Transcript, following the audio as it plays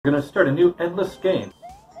We're going to start a new endless game.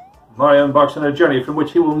 Mario embarks on a journey from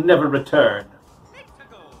which he will never return.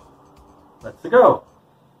 Let's go.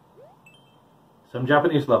 Some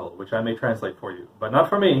Japanese level, which I may translate for you, but not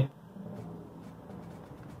for me.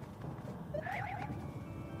 I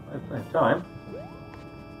have plenty of time.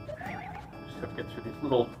 Just have to get through these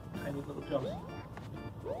tiny little jumps.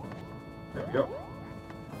 There we go.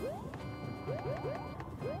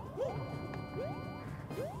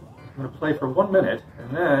 I'm going to play for 1 minute,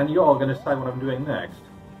 and then you all are going to decide what I'm doing next.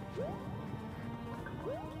 There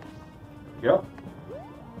we go.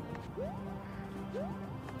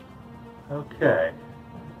 Okay.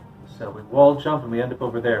 So we wall jump and we end up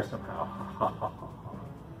over there somehow.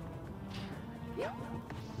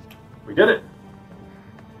 We did it!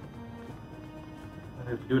 I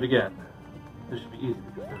have to do it again. This should be easy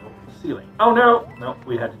because there's a ceiling. Oh no! No,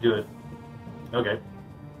 we had to do it. Okay.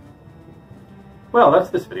 Well, that's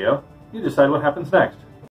this video. You decide what happens next.